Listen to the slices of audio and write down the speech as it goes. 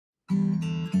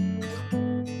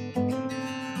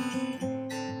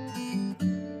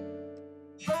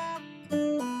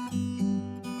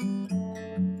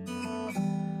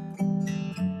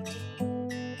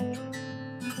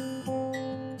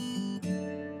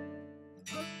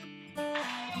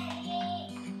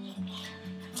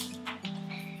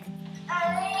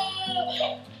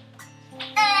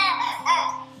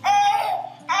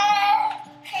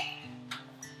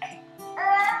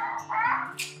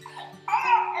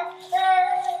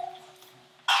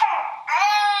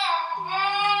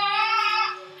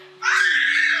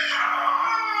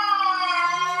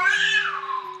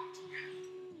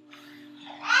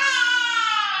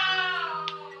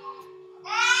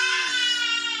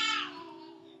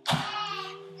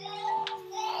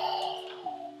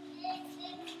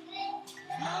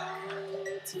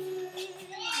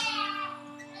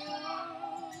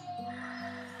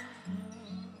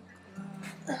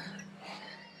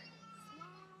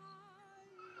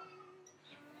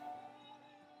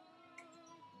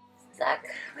Zach,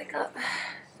 wake up.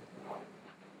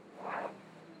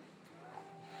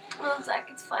 Oh, Zach,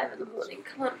 it's 5 in the morning.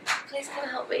 Come on, please come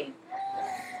help me.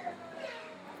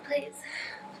 Please,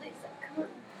 please, Zach, come on.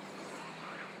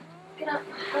 Get up.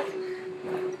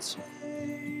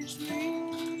 Change me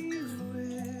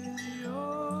with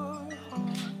your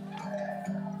heart,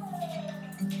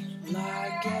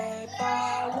 like a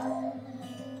balloon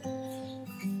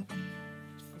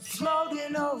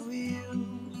floating over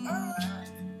you,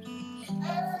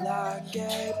 like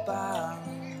a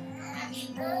balloon.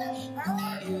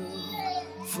 You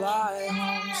fly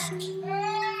home soon.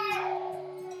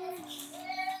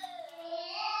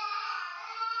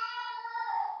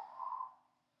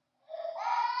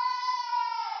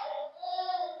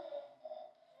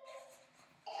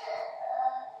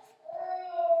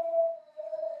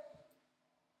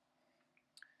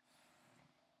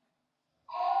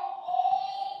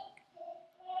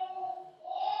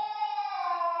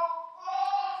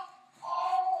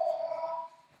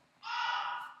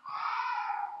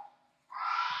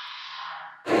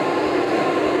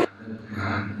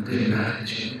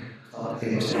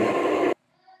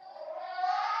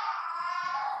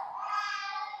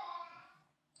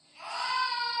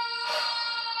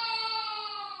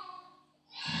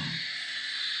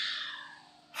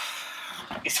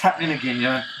 It's happening again,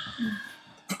 Johan.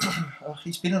 Oh,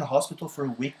 he's been in the hospital for a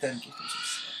week then. Give him some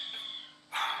sleep.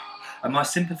 And my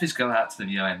sympathies go out to them,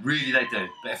 Johan. Really, they do.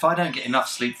 But if I don't get enough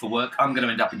sleep for work, I'm going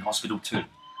to end up in hospital too.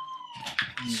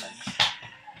 You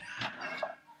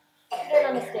don't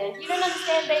understand. You don't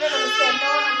understand. They don't understand. No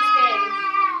one understands.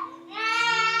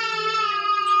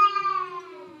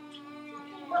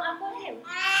 Well, I've got him.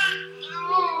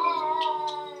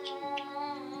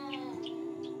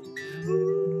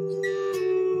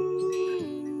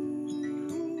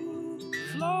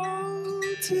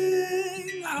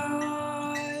 Floating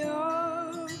high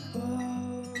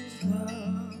above the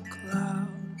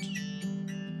clouds,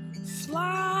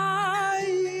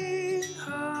 flying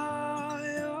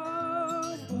high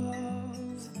above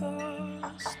the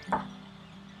stars.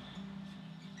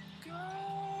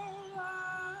 Girl, I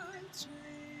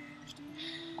changed you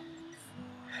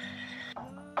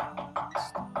for the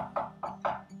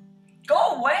stars. Go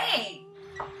away!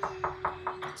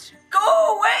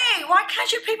 Go away! Why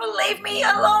can't you people leave me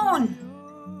alone?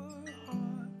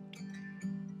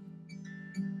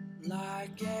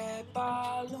 Like a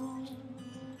balloon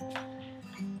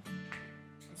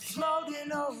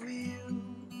floating over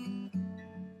you,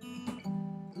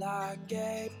 like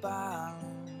a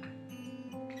balloon.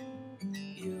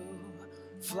 You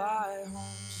fly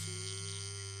home.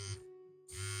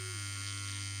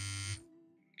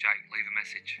 Jake, leave a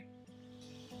message.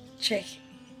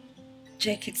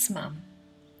 Jake, it's Mum.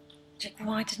 Jake,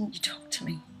 why didn't you talk to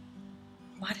me?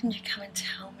 Why didn't you come and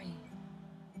tell me?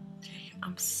 Jake,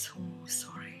 I'm so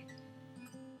sorry.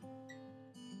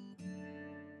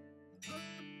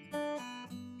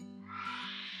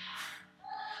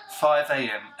 5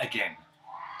 a.m. again.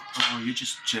 Oh, you're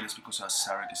just jealous because our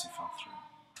surrogacy fell through.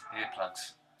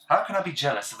 Earplugs. How can I be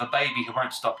jealous of a baby who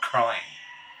won't stop crying?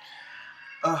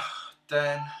 Oh,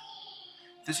 Dan,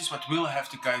 this is what we'll have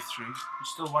to go through. You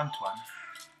still want one.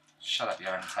 Shut up,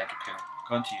 Johan, and take a pill.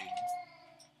 Go on to you.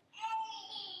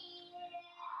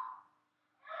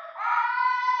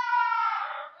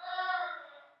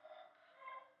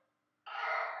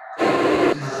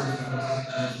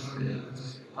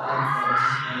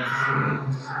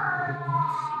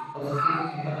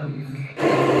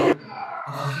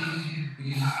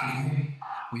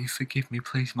 Will you forgive me,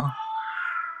 please, Mum?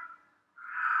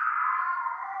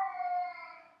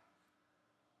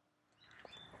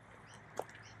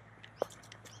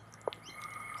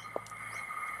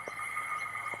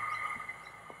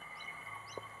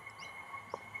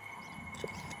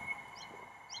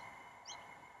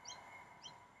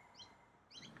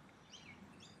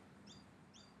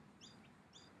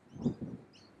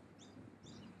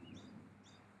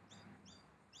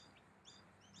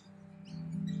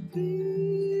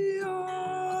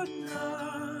 Beyond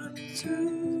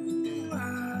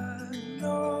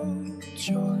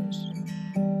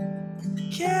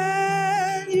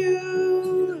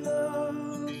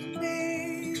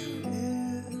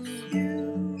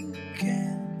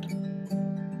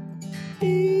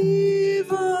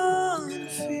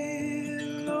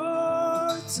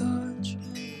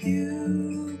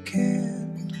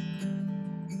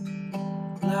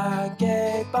like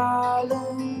a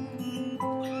balloon,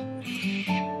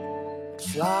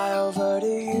 fly over to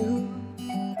you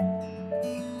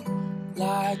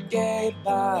like a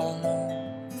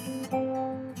balloon.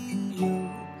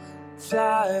 You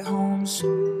fly home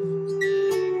soon.